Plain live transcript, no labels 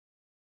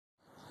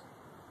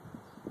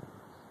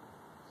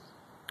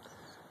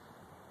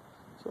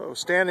So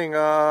standing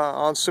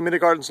on Sumida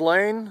Gardens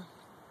Lane,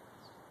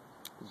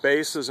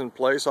 base is in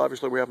place.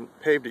 Obviously we haven't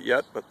paved it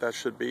yet, but that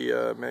should be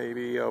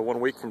maybe 1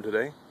 week from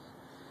today.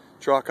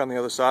 Chalk on the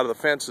other side of the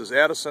fence is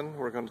Edison.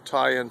 We're going to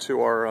tie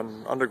into our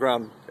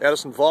underground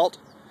Edison vault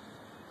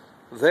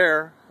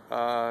there,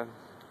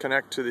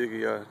 connect to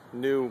the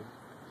new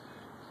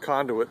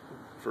conduit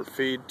for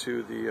feed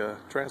to the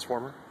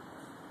transformer.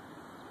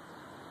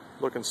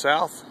 Looking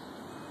south,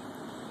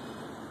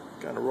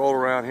 kind of roll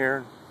around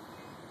here.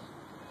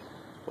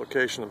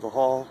 Location of the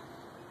hall.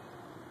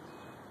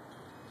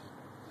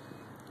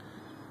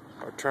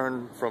 Our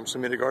turn from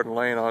Sumida Garden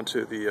Lane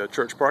onto the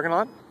church parking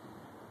lot.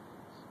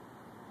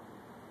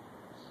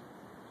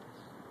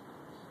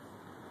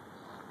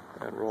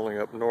 And rolling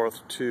up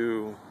north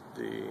to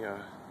the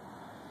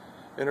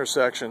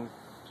intersection,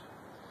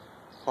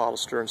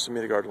 Hollister and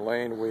Sumida Garden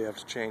Lane. We have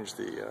to change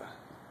the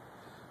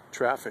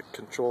traffic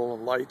control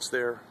and lights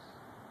there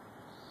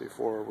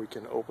before we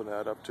can open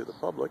that up to the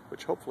public,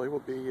 which hopefully will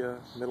be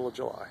middle of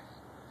July.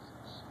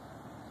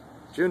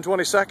 June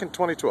 22nd,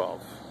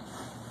 2012.